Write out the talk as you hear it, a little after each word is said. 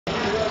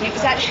It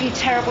was actually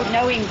terrible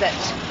knowing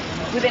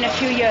that within a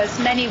few years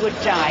many would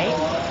die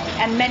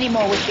and many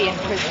more would be in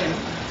prison.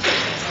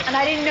 And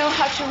I didn't know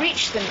how to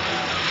reach them.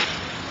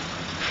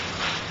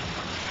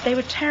 They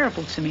were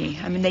terrible to me.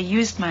 I mean, they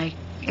used my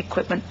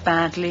equipment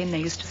badly, and they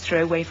used to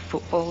throw away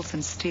footballs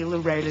and steal the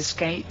roller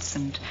skates,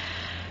 and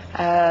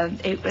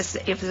it was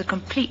a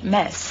complete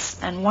mess.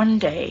 And one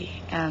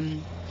day,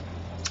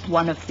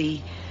 one of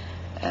the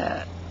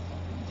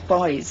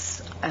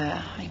boys,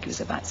 I think he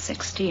was about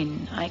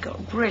 16, I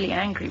got really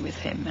angry with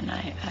him, and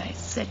I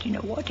said, you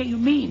know, what do you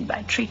mean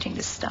by treating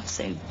this stuff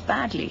so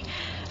badly?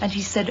 And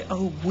he said,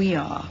 oh, we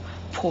are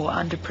poor,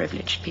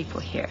 underprivileged people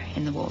here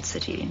in the walled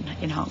city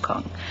in Hong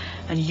Kong,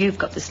 and you've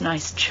got this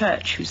nice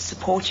church who's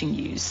supporting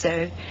you,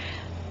 so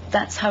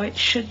that's how it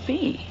should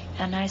be.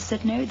 And I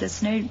said, no,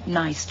 there's no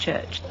nice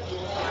church.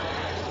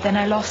 Then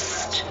I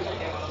lost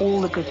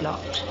all the good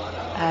lot,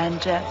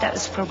 and that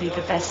was probably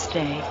the best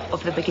day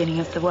of the beginning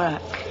of the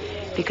work,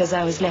 because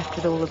I was left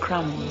with all the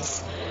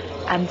crumbs,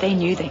 and they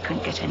knew they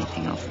couldn't get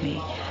anything off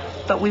me,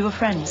 but we were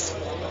friends.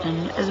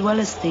 And as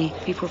well as the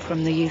people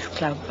from the youth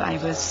club, I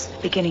was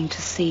beginning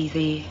to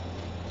see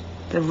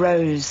the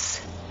rows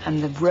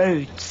and the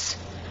roads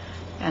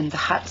and the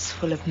huts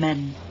full of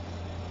men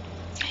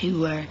who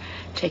were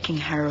taking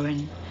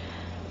heroin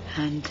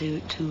and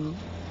to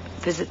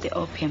visit the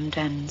opium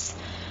dens.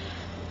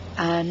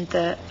 And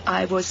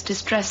I was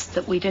distressed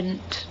that we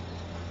didn't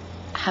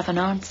have an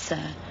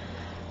answer.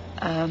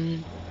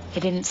 It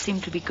didn't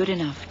seem to be good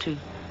enough to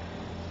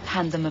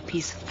hand them a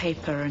piece of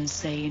paper and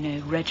say, you know,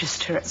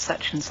 register at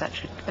such and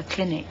such a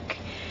clinic.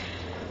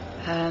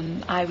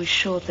 I was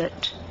sure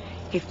that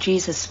if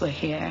Jesus were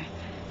here,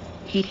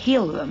 he'd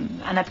heal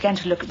them. And I began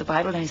to look at the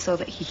Bible, and I saw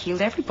that he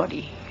healed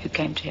everybody who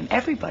came to him,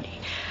 everybody.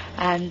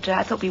 And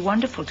I thought it'd be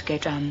wonderful to go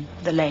down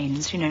the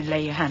lanes, you know,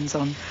 lay your hands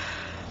on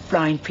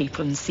blind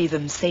people and see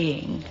them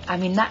seeing. I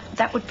mean,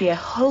 that would be a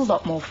whole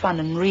lot more fun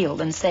and real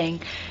than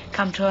saying,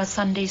 come to our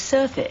Sunday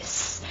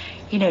service.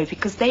 You know,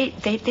 because they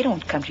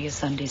don't come to your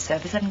Sunday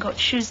service, they haven't got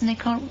shoes and they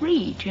can't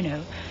read, you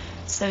know.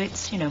 So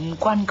it's, you know,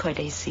 mguan koi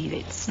they see,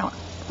 it's not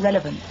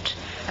relevant.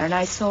 And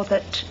I saw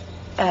that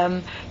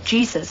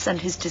Jesus and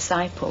his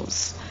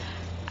disciples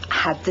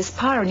had this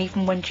power, and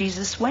even when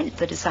Jesus went,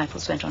 the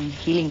disciples went on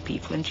healing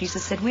people, and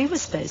Jesus said we were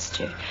supposed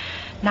to.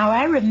 Now,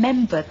 I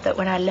remembered that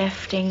when I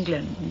left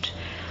England,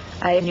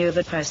 I knew of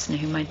a person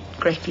whom I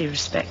greatly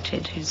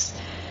respected, who's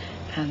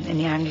in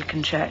the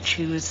Anglican Church,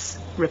 who was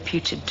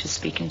reputed to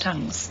speak in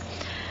tongues.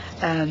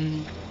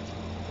 And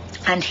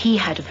he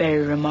had a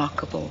very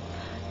remarkable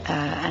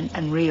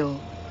and real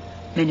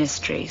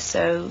ministry.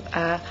 So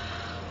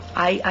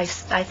I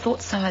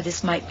thought somehow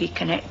this might be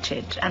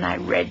connected, and I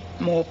read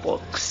more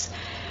books.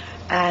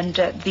 And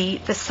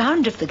the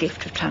sound of the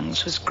gift of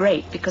tongues was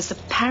great, because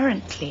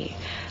apparently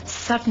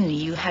suddenly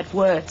you had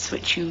words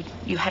which you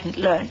hadn't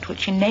learnt,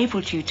 which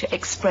enabled you to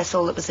express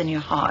all that was in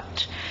your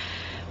heart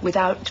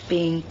without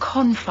being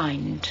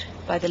confined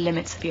by the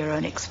limits of your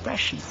own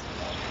expression.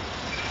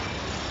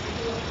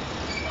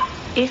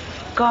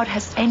 If God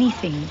has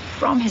anything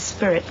from his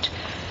Spirit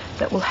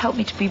that will help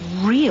me to be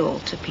real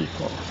to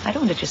people, I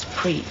don't want to just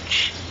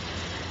preach,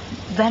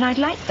 then I'd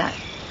like that.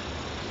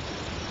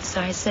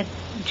 So I said,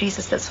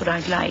 Jesus, that's what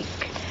I'd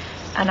like,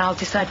 and I'll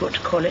decide what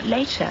to call it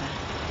later.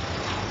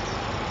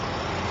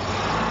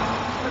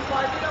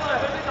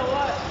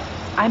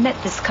 I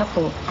met this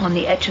couple on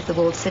the edge of the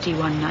walled city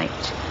one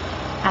night,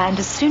 and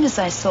as soon as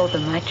I saw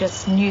them, I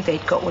just knew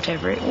they'd got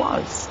whatever it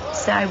was.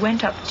 So I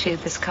went up to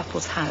this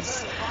couple's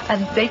house,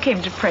 and they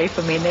came to pray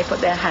for me, and they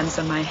put their hands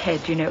on my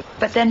head, you know.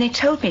 But then they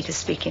told me to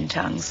speak in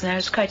tongues, and I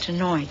was quite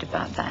annoyed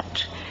about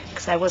that,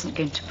 because I wasn't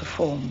going to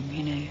perform,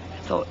 you know.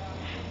 I thought,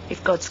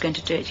 if God's going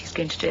to do it, he's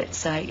going to do it.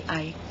 So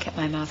I kept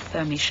my mouth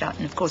firmly shut,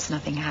 and of course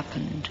nothing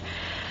happened,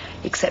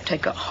 except I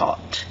got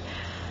hot.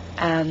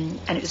 And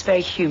it was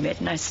very humid,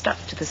 and I stuck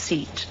to the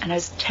seat, and I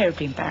was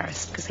terribly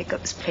embarrassed because they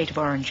got this plate of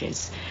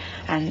oranges,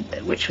 and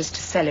which was to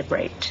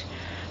celebrate,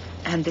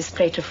 and this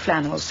plate of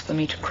flannels for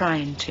me to cry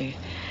into,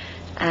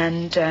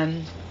 and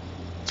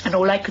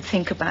all I could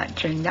think about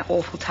during that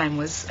awful time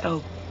was,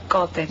 oh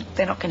God,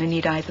 they're not going to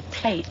need either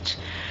plate.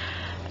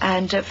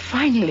 And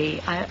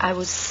finally, I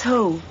was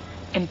so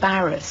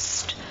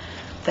embarrassed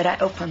that I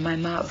opened my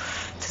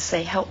mouth to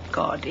say, help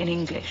God, in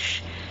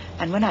English.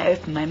 And when I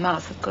opened my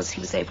mouth, of course,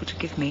 he was able to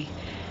give me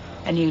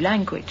a new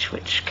language,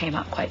 which came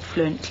out quite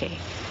fluently.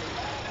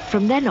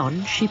 From then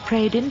on, she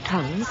prayed in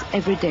tongues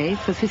every day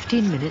for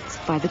 15 minutes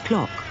by the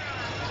clock.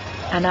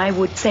 And I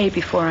would say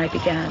before I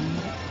began,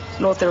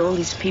 Lord, there are all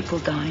these people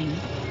dying.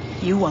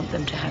 You want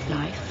them to have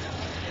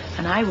life,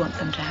 and I want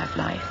them to have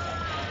life.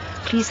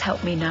 Please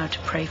help me now to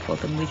pray for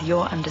them with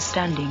your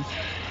understanding,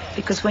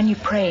 because when you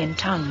pray in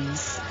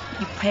tongues,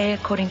 you pray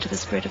according to the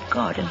Spirit of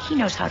God, and he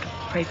knows how to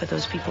pray for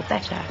those people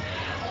better.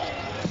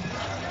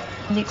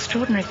 And the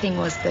extraordinary thing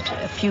was that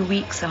a few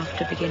weeks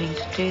after beginning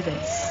to do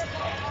this,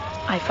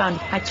 I found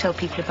I'd tell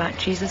people about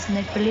Jesus and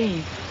they'd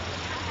believe.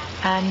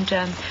 And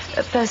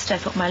at first I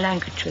thought my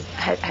language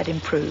had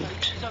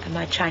improved and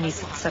my Chinese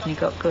had suddenly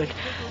got good.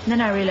 And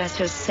then I realized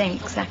I was saying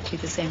exactly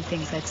the same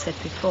things I'd said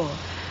before.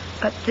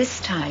 But this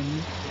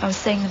time I was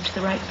saying them to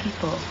the right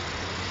people.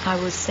 I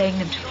was saying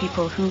them to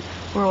people who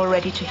were all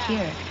ready to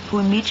hear, who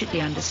immediately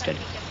understood.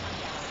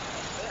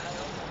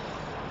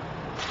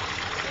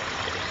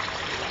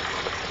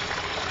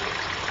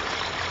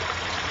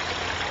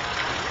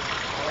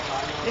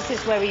 This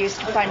is where we used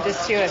to find the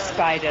sewer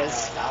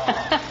spiders.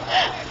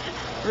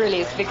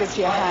 Really, as big as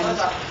your hand.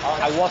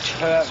 I watched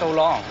her so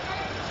long.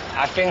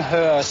 I think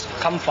hers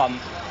come from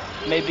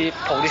maybe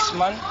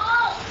policemen.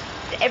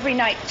 Every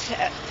night,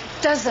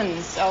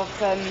 dozens of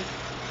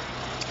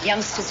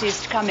youngsters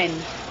used to come in.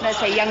 When I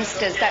say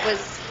youngsters, that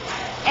was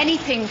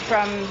anything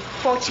from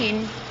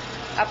 14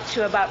 up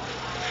to about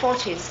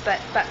 40s,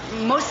 but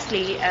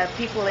mostly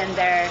people in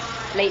their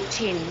late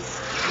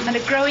teens. And a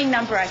growing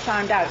number, I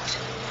found out,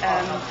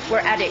 were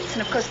addicts,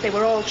 and of course they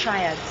were all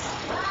triads.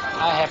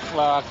 I have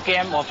a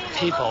game of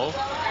people.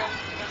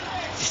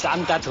 It's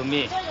under to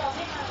me.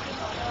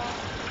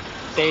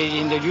 They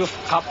in the youth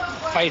club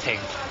fighting.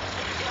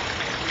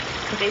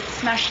 They'd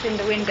smashed in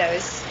the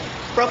windows,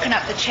 broken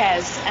up the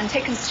chairs, and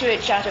taken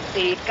sewage out of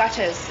the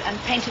gutters and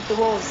painted the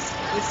walls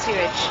with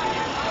sewage.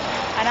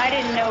 And I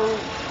didn't know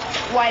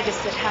why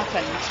this had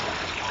happened.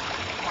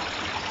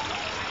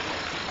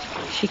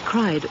 She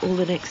cried all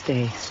the next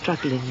day,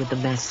 struggling with the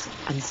mess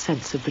and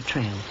sense of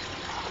betrayal.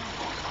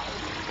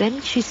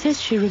 Then she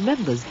says she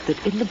remembers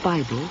that in the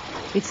Bible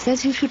it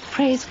says you should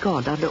praise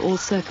God under all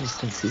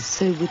circumstances,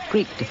 so with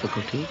great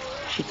difficulty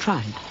she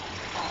tried.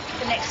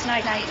 The next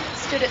night I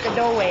stood at the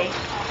doorway,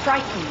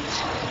 frightened.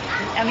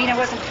 I mean, I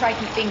wasn't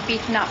frightened of being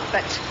beaten up,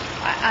 but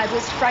I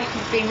was frightened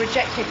of being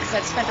rejected because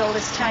I'd spent all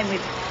this time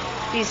with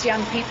these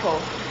young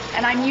people.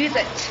 And I knew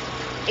that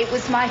it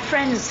was my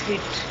friends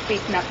who'd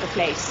beaten up the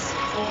place.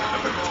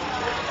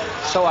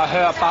 So I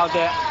heard about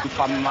that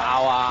from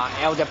our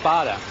elder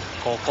brother,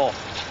 Gogo.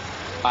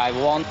 I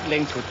want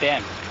link to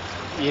them.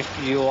 If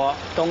you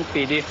don't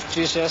believe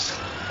Jesus,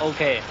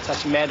 okay,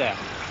 doesn't matter.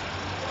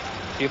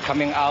 You're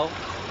coming out,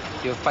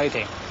 you're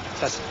fighting.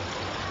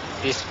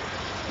 Just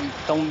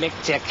don't make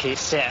Jackie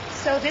sad.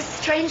 So this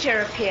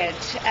stranger appeared,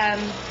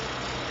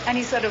 and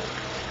he sort of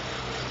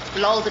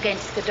lolled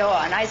against the door,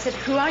 and I said,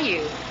 "Who are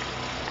you?"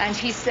 And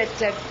he said,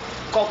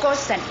 "Gogo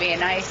sent me."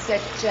 And I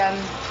said,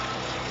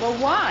 "Well,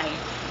 why?"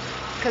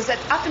 Because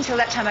up until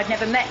that time I'd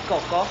never met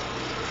Gogo.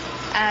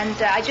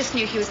 And I just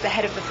knew he was the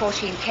head of the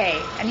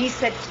 14K. And he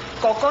said,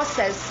 "Gogo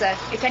says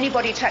if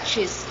anybody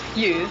touches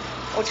you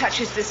or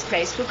touches this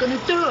place, we're going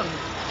to do them."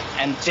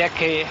 And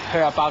Jackie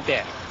heard about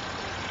that.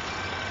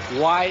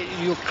 Why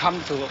you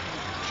come to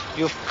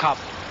youth club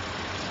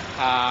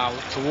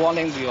to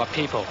warning your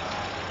people?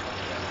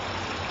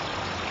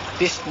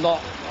 This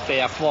not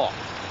their fault.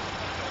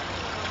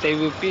 They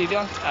will be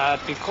done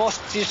because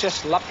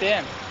Jesus loved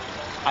them.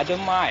 I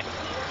don't mind.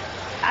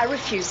 I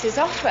refused his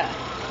offer.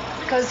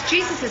 Because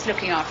Jesus is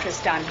looking after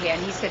us down here,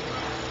 and he said,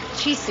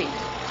 "Chisi,"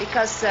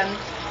 because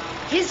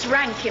his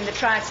rank in the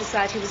Triad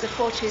Society was a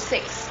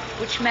 426,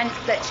 which meant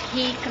that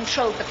he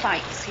controlled the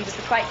fights. He was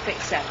the fight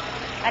fixer.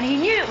 And he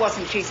knew it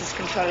wasn't Jesus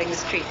controlling the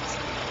streets.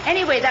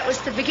 Anyway, that was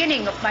the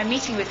beginning of my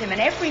meeting with him,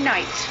 and every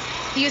night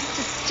he used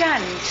to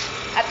stand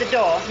at the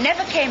door,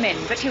 never came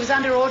in, but he was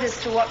under orders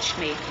to watch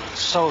me.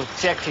 So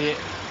Jackie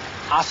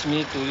asked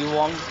me, "Do you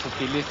want to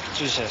believe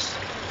Jesus?"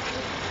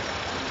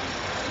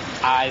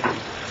 I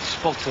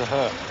spoke to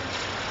her.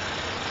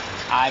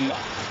 I'm a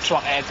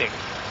drug addict.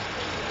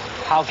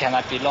 How can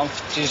I belong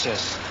to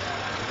Jesus?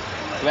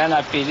 When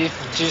I believe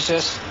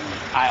Jesus,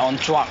 I on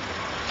drug.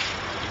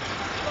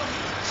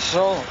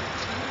 So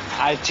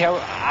I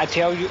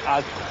tell you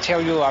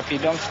I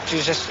belong to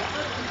Jesus.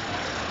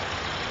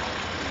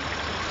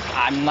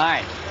 I'm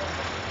 9.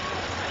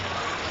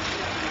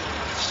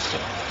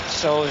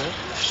 So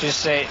she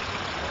said,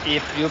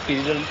 if you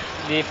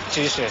believe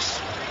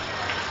Jesus,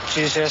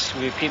 Jesus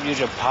will give you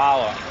the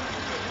power.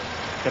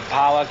 The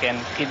power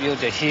can give you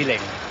the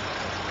healing.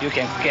 You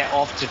can get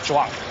off the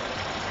drug.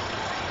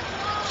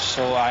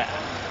 So I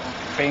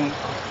think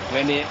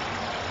very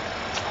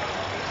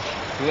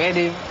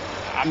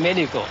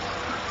medical.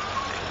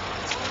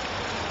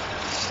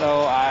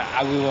 So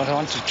I will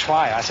want to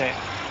try. I said,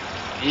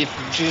 if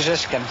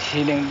Jesus can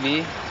healing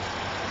me,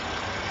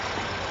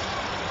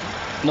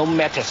 no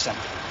medicine.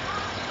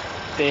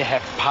 They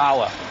have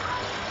power.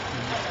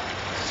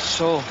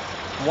 So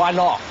why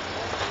not?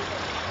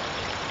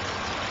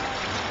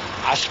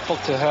 I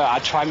spoke to her. I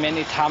tried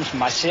many times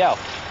myself.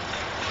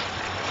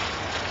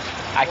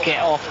 I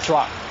get off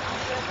drug.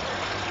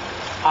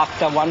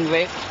 After 1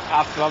 week,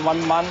 after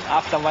 1 month,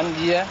 after 1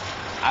 year,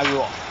 I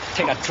will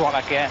take a drug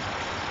again.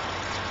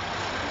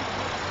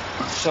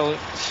 So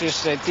she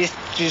said, this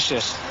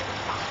Jesus,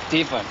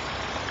 different.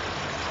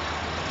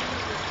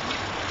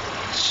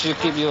 She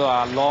give you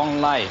a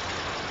long life,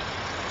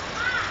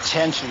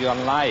 change your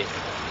life,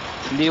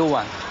 new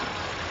one.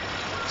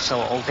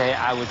 So okay,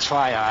 I will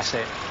try. I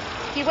said.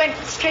 He went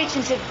straight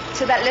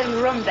into that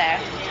little room there,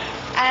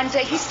 and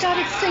he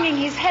started singing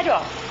his head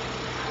off.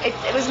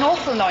 It was an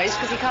awful noise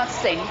because he can't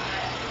sing,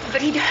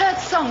 but he'd heard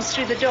songs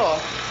through the door.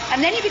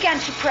 And then he began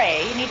to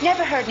pray, and he'd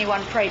never heard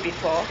anyone pray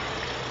before.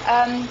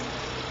 And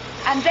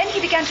then he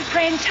began to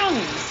pray in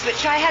tongues,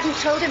 which I hadn't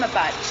told him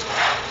about.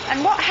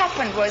 And what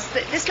happened was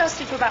that this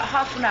lasted for about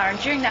half an hour, and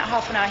during that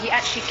half an hour, he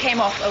actually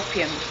came off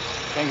opium.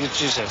 Thank you,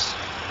 Jesus.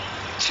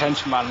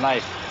 Changed my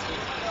life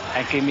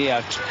and give me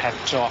a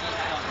job.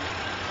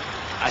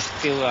 I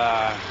still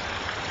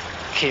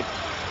keep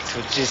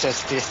to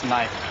Jesus this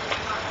night.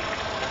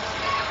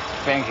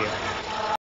 Thank you.